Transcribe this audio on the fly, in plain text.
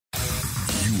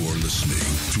listening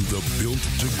to the Built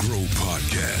to Grow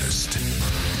podcast.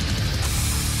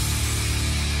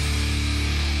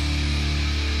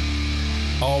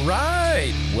 All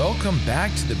right. Welcome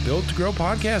back to the Built to Grow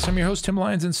podcast. I'm your host, Tim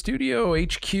Lyons, in Studio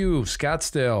HQ,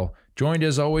 Scottsdale, joined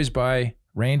as always by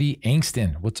Randy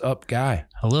Angston. What's up, guy?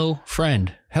 Hello,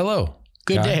 friend. Hello.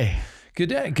 Good guy. day. Good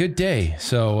day. Good day.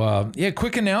 So,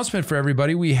 quick announcement for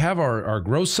everybody. We have our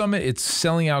Grow Summit. It's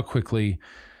selling out quickly.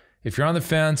 If you're on the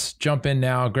fence, jump in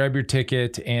now, grab your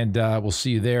ticket, and we'll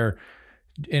see you there.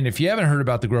 And if you haven't heard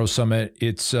about the Grow Summit,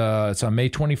 it's on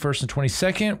May 21st and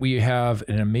 22nd. We have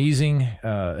an amazing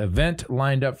event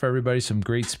lined up for everybody, some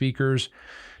great speakers.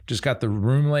 Just got the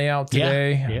room layout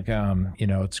today. Yeah.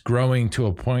 It's growing to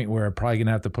a point where I'm probably going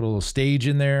to have to put a little stage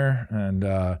in there,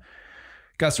 and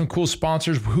got some cool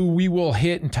sponsors who we will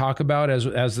hit and talk about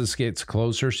as this gets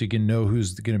closer so you can know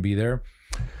who's going to be there.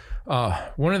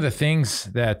 One of the things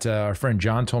that our friend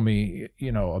John told me,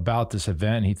 about this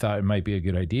event, he thought it might be a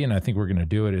good idea, and I think we're going to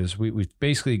do it, is we've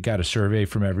basically got a survey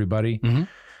from everybody. Mm-hmm.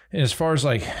 And as far as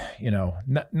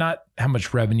not how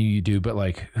much revenue you do, but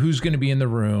like who's going to be in the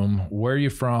room, where are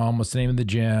you from, what's the name of the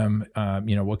gym,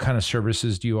 what kind of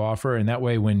services do you offer? And that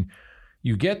way when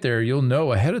you get there, you'll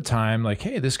know ahead of time, like,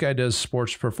 hey, this guy does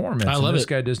sports performance. I love this it.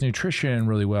 guy does nutrition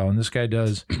really well. And this guy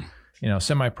does,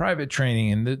 semi-private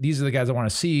training. And these are the guys I want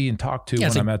to see and talk to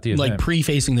when I'm at the event. Like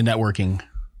pre-facing the networking.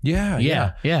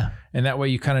 Yeah. And that way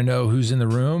you kind of know who's in the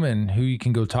room and who you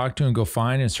can go talk to and go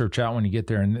find and search out when you get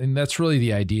there. And that's really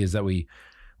the idea, is that we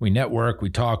network,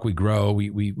 we talk, we grow,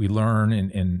 we learn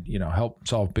and help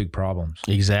solve big problems.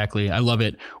 Exactly. I love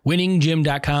it.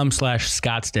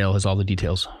 winninggym.com/Scottsdale has all the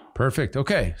details. Perfect.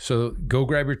 Okay. So go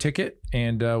grab your ticket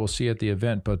and we'll see you at the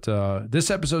event. But this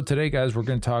episode today, guys, we're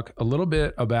going to talk a little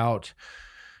bit about,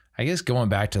 I guess, going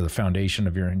back to the foundation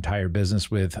of your entire business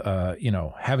with,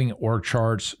 having org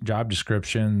charts, job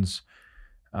descriptions,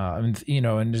 and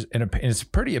it's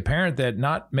pretty apparent that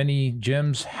not many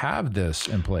gyms have this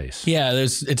in place. Yeah,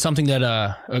 it's something that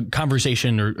a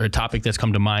conversation or a topic that's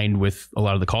come to mind with a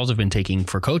lot of the calls I've been taking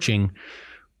for coaching.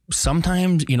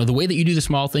 Sometimes, the way that you do the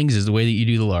small things is the way that you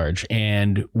do the large.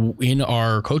 And in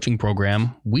our coaching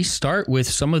program, we start with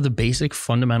some of the basic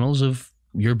fundamentals of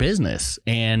your business.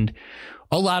 And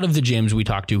a lot of the gyms we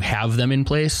talk to have them in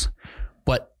place,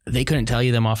 but they couldn't tell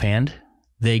you them offhand.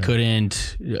 They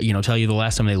couldn't, tell you the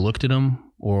last time they looked at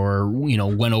them or,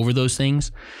 went over those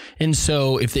things. And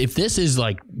so if this is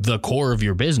like the core of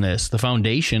your business, the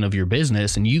foundation of your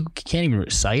business, and you can't even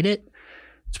recite it,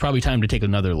 it's probably time to take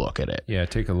another look at it. Yeah,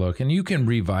 take a look. And you can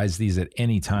revise these at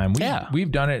any time.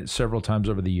 We've done it several times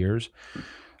over the years.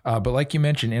 But like you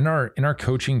mentioned, in our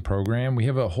coaching program, we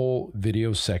have a whole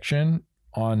video section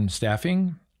on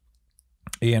staffing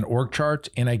and org charts.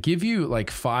 And I give you like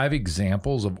 5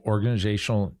 examples of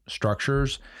organizational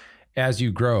structures as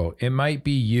you grow. It might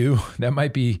be you. That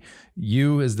might be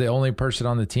you as the only person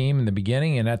on the team in the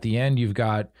beginning. And at the end, you've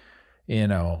got,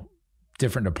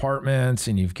 different departments,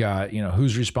 and you've got,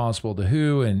 who's responsible to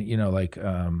who, and,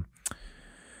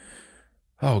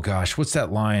 oh gosh, what's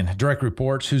that line? Direct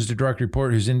reports, who's the direct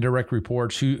report, who's indirect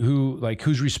reports,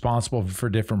 who's responsible for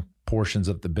different portions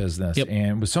of the business. Yep.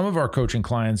 And with some of our coaching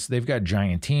clients, they've got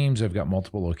giant teams, they've got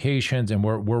multiple locations, and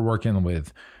we're working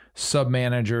with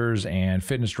sub-managers and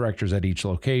fitness directors at each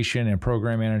location and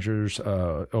program managers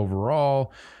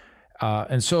overall.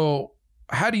 And so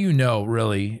how do you know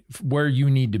really where you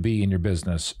need to be in your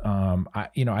business?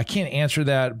 I can't answer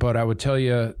that, but I would tell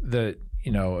you that,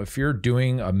 if you're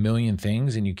doing a million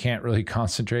things and you can't really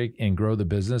concentrate and grow the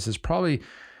business, it's probably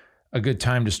a good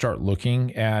time to start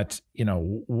looking at,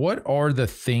 what are the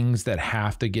things that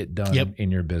have to get done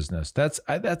in your business?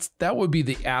 That would be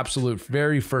the absolute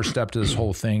very first step to this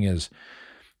whole thing, is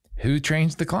who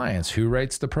trains the clients, who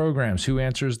writes the programs, who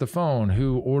answers the phone,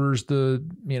 who orders the,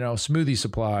 smoothie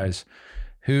supplies,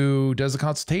 who does the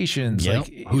consultations,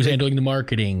 who's handling the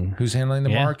marketing, who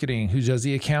does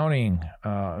the accounting,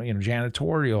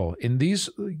 janitorial. And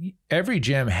every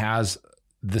gym has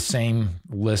the same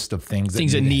list of things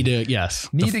that need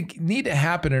to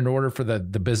happen in order for the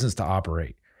business to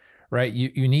operate, right?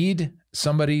 You need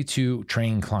somebody to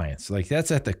train clients. Like,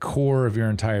 that's at the core of your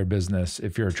entire business.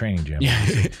 If you're a training gym,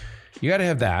 you got to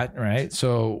have that, right?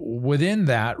 So within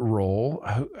that role,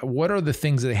 what are the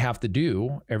things that they have to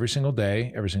do every single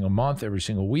day, every single month, every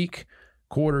single week,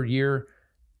 quarter, year,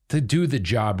 to do the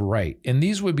job right? And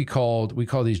these would be we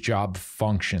call these job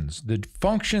functions. The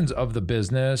functions of the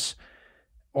business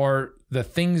are the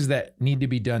things that need to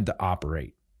be done to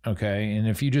operate, okay? And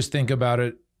if you just think about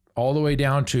it all the way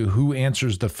down to who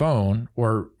answers the phone,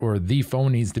 or the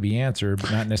phone needs to be answered,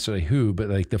 but not necessarily who, but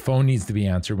like the phone needs to be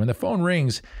answered. When the phone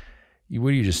rings,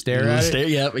 What do you just stare at it?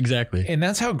 Yeah, exactly. And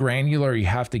that's how granular you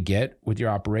have to get with your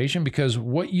operation, because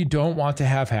what you don't want to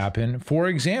have happen, for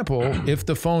example, if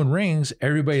the phone rings,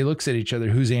 everybody looks at each other,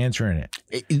 who's answering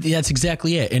it? That's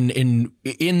exactly it. And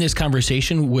in this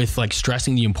conversation with like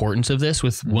stressing the importance of this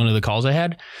with one of the calls I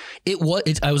had,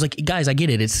 I was like, guys, I get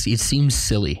it. It seems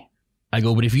silly. I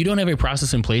go, but if you don't have a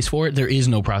process in place for it, there is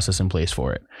no process in place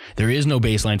for it. There is no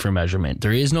baseline for measurement.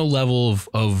 There is no level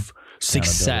of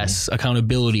success,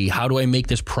 accountability. How do I make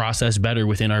this process better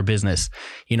within our business?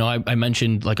 You know, I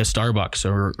mentioned like a Starbucks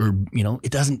or, you know,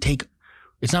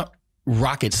 it's not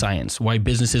rocket science why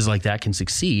businesses like that can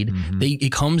succeed. Mm-hmm.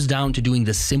 It comes down to doing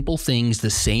the simple things the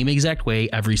same exact way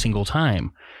every single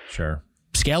time. Sure.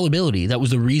 Scalability. That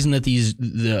was the reason that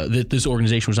this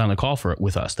organization was on the call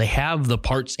with us. They have the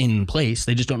parts in place.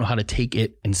 They just don't know how to take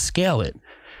it and scale it.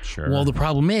 Sure. Well, the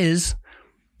problem is,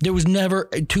 there was never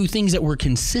two things that were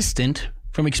consistent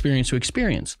from experience to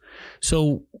experience.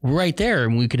 So right there,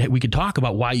 and we could talk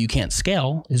about why you can't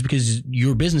scale is because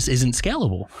your business isn't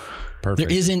scalable.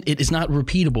 Perfect. It's not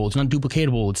repeatable. It's not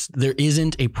duplicatable. There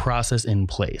isn't a process in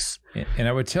place. And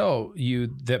I would tell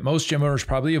you that most gym owners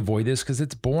probably avoid this because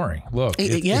it's boring. Look,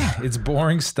 it's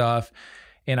boring stuff.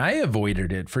 And I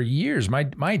avoided it for years. My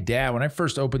dad, when I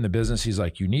first opened the business, he's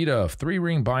like, you need a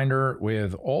 3-ring binder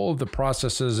with all of the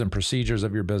processes and procedures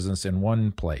of your business in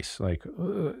one place. Like,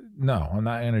 no, I'm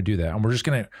not going to do that. And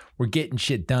we're getting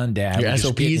shit done, Dad. We're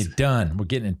just getting it done. We're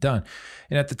getting it done.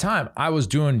 And at the time I was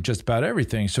doing just about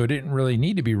everything. So it didn't really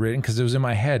need to be written because it was in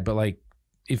my head. But like,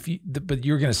 but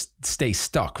you're going to stay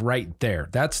stuck right there.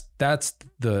 That's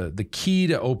the key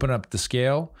to open up the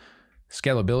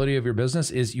scalability of your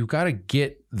business is you got to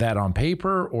get that on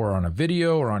paper or on a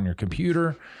video or on your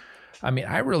computer. I mean,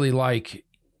 I really like,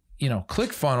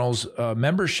 ClickFunnels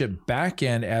membership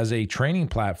backend as a training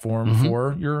platform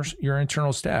for your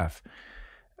internal staff.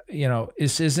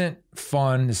 This isn't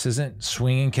fun. This isn't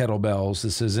swinging kettlebells.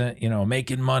 This isn't,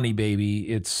 making money, baby.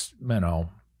 It's,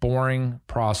 boring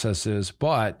processes.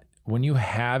 But when you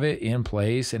have it in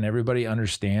place and everybody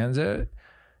understands it,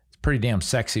 pretty damn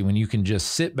sexy when you can just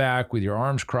sit back with your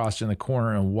arms crossed in the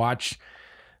corner and watch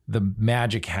the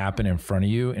magic happen in front of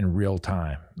you in real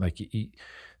time. Like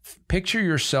picture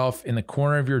yourself in the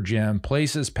corner of your gym,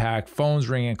 places packed, phones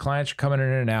ringing, clients are coming in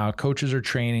and out, coaches are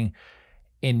training,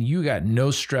 and you got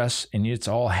no stress and it's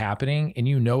all happening and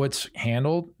it's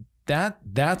handled.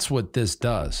 That's what this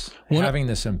does, having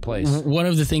this in place. One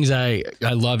of the things I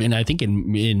love, and I think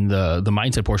in the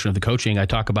mindset portion of the coaching, I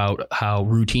talk about how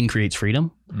routine creates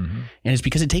freedom. Mm-hmm. And it's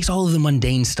because it takes all of the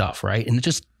mundane stuff, right? And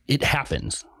it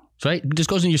happens, right? It just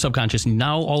goes into your subconscious. And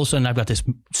now all of a sudden I've got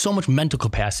so much mental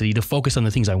capacity to focus on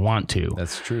the things I want to.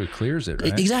 That's true. It clears it,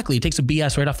 right? Exactly. It takes the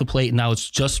BS right off the plate. And now it's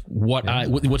just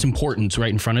what's important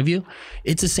right in front of you.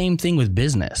 It's the same thing with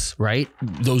business, right?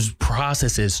 Those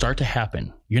processes start to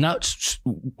happen.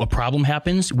 A problem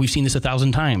happens. We've seen this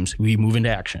 1,000 times. We move into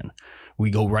action. We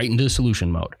go right into solution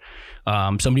mode.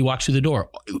 Somebody walks through the door.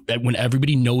 When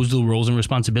everybody knows the roles and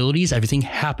responsibilities, everything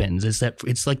happens.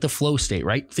 It's like the flow state,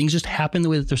 right? Things just happen the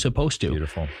way that they're supposed to.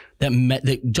 Beautiful.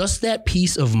 Just that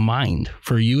peace of mind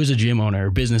for you as a gym owner,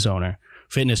 business owner,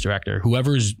 fitness director,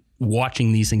 whoever's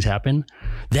watching these things happen,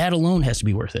 that alone has to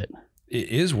be worth it. It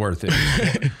is worth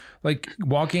it. Like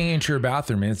walking into your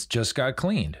bathroom and it's just got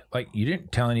cleaned. Like you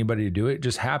didn't tell anybody to do it. It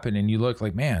just happened. And you look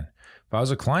like, man, if I was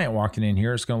a client walking in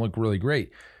here, it's going to look really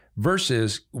great.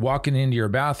 Versus walking into your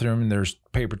bathroom and there's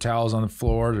paper towels on the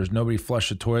floor. There's nobody flushed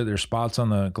the toilet. There's spots on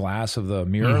the glass of the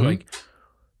mirror. Mm-hmm. Like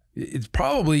it's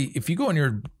probably, if you go in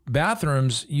your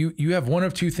bathrooms, you have one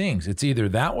of two things. It's either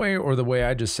that way or the way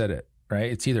I just said it,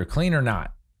 right? It's either clean or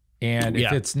not. And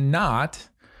if it's not,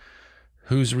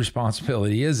 whose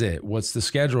responsibility is it? What's the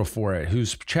schedule for it?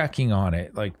 Who's checking on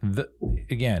it? Like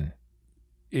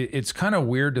it's kind of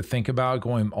weird to think about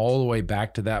going all the way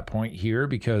back to that point here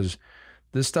because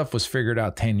this stuff was figured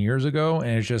out 10 years ago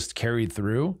and it's just carried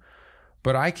through.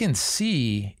 But I can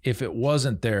see if it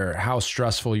wasn't there, how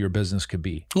stressful your business could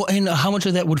be. Well, and how much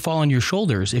of that would fall on your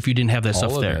shoulders if you didn't have that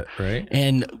stuff there, right?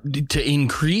 And to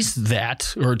increase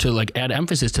that or to like add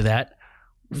emphasis to that,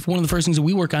 one of the first things that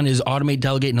we work on is automate,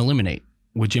 delegate, and eliminate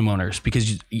with gym owners,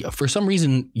 because for some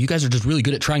reason you guys are just really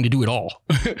good at trying to do it all.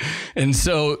 And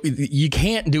so you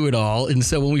can't do it all. And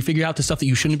so when we figure out the stuff that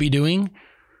you shouldn't be doing,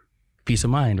 peace of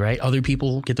mind, right? Other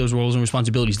people get those roles and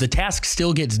responsibilities. The task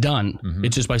still gets done. Mm-hmm.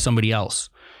 It's just by somebody else.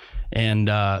 And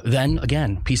then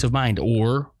again, peace of mind,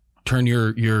 or turn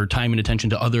your time and attention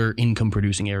to other income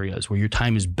producing areas where your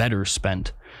time is better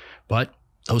spent. But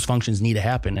those functions need to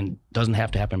happen and doesn't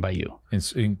have to happen by you.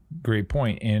 It's a great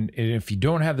point. And if you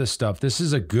don't have this stuff, this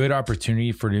is a good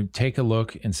opportunity for you to take a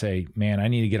look and say, man, I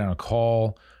need to get on a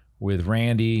call with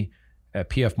Randy at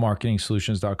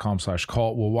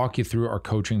pfmarketingsolutions.com/call. We'll walk you through our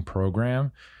coaching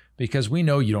program because we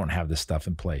know you don't have this stuff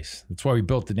in place. That's why we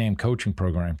built the damn coaching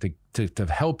program to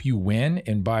help you win.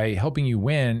 And by helping you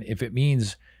win, if it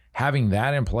means having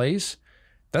that in place,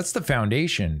 that's the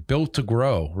foundation built to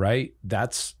grow, right?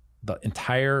 That's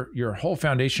your whole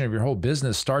foundation of your whole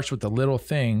business starts with the little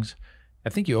things. I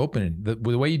think you open it.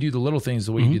 The way you do the little things,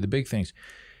 the way you do the big things.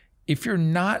 If you're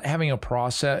not having a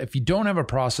process, if you don't have a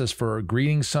process for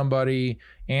greeting somebody,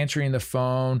 answering the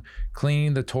phone,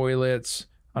 cleaning the toilets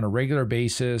on a regular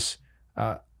basis,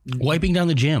 wiping down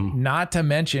the gym, not to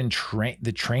mention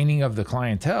the training of the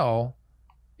clientele,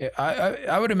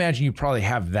 I would imagine you probably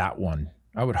have that one.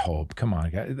 I would hope. Come on,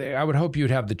 guys. I would hope you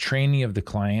would have the training of the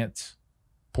clients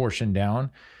portion down.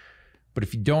 But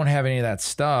if you don't have any of that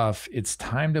stuff, it's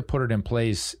time to put it in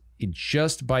place. You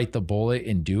just bite the bullet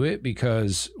and do it,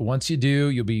 because once you do,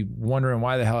 you'll be wondering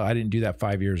why the hell I didn't do that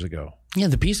 5 years ago. Yeah,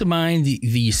 the peace of mind,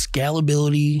 the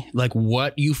scalability, like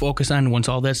what you focus on once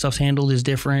all that stuff's handled is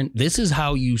different. This is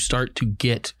how you start to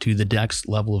get to the next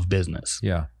level of business.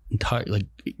 Yeah. Like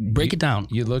break it down.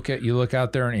 You look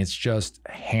out there and it's just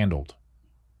handled.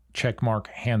 Check mark,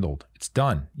 handled. It's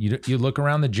done. You look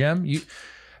around the gym.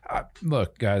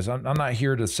 Look, guys, I'm not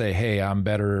here to say, hey, I'm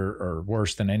better or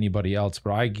worse than anybody else,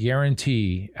 but I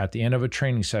guarantee at the end of a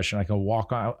training session, I can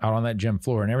walk out on that gym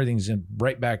floor and everything's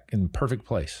right back in perfect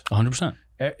place. 100%.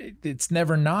 It's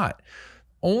never not.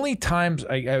 Only times,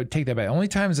 I would take that back. Only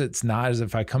times it's not is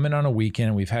if I come in on a weekend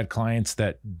and we've had clients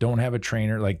that don't have a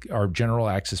trainer, like our general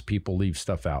access people leave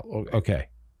stuff out. Okay.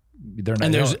 They're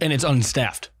not, and it's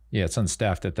unstaffed. Yeah, it's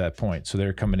unstaffed at that point. So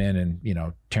they're coming in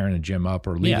and, tearing the gym up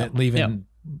or leaving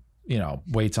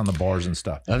weights on the bars and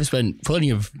stuff. I've spent plenty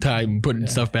of time putting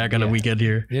stuff back on a weekend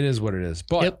here. It is what it is.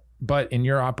 But in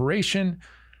your operation,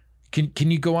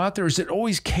 can you go out there? Is it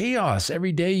always chaos?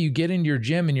 Every day you get into your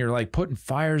gym and you're like putting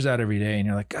fires out every day and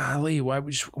you're like, golly, why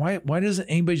doesn't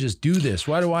anybody just do this?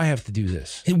 Why do I have to do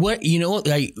this? And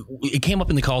it came up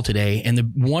in the call today,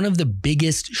 and one of the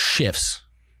biggest shifts,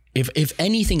 if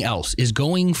anything else, is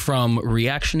going from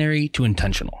reactionary to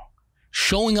intentional.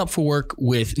 Showing up for work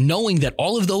with knowing that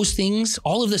all of those things,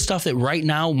 all of the stuff that right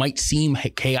now might seem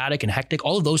chaotic and hectic,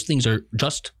 all of those things are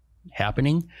just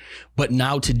happening. But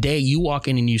now today you walk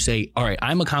in and you say, all right,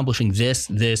 I'm accomplishing this,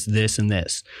 this, this, and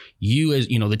this. You as,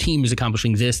 the team is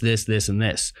accomplishing this, this, this, and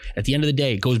this. At the end of the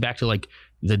day, it goes back to like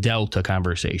the Delta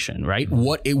conversation, right?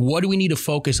 Mm-hmm. What do we need to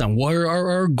focus on? What are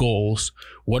our goals?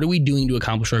 What are we doing to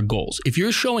accomplish our goals? If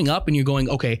you're showing up and you're going,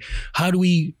 okay, how do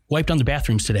we wipe down the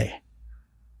bathrooms today?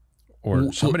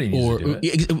 Or somebody needs to do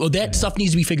it. Well, that stuff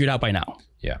needs to be figured out by now.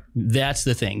 Yeah. That's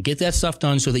the thing. Get that stuff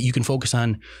done so that you can focus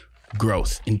on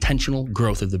growth, intentional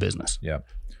growth of the business. Yeah.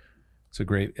 It's a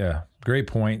great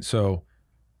point. So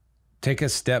take a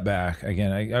step back.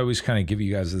 Again, I always kind of give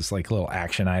you guys this like little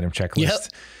action item checklist. Yep.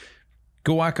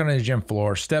 Go walk on the gym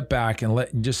floor, step back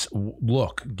and just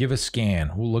look, give a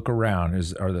scan. We'll look around.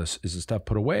 Is the stuff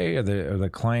put away? Are the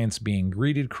clients being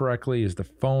greeted correctly? Is the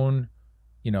phone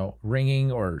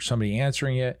ringing or somebody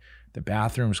answering it? The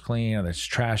bathroom's clean, or there's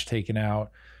trash taken out?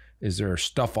 Is there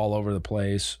stuff all over the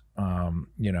place? Do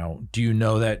you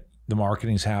know that the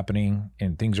marketing's happening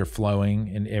and things are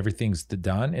flowing and everything's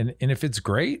done? And if it's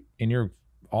great and you're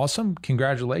awesome,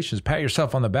 congratulations. Pat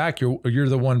yourself on the back. You're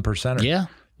the 1%er. Yeah.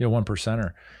 You're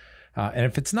 1%er. And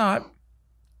if it's not,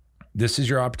 this is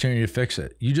your opportunity to fix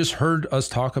it. You just heard us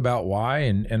talk about why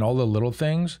and all the little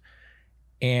things,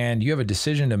 and you have a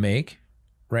decision to make.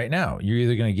 Right now, you're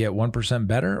either going to get 1%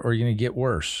 better or you're going to get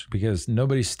worse, because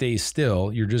nobody stays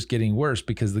still. You're just getting worse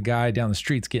because the guy down the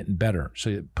street's getting better.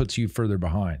 So it puts you further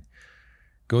behind.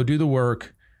 Go do the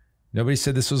work. Nobody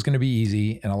said this was going to be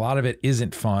easy, and a lot of it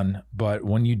isn't fun. But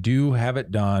when you do have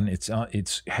it done, it's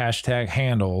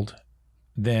 #handled,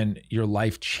 then your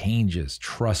life changes.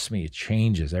 Trust me, it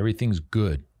changes. Everything's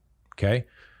good. Okay?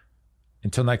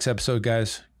 Until next episode,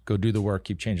 guys, go do the work.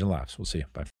 Keep changing lives. We'll see you.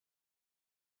 Bye.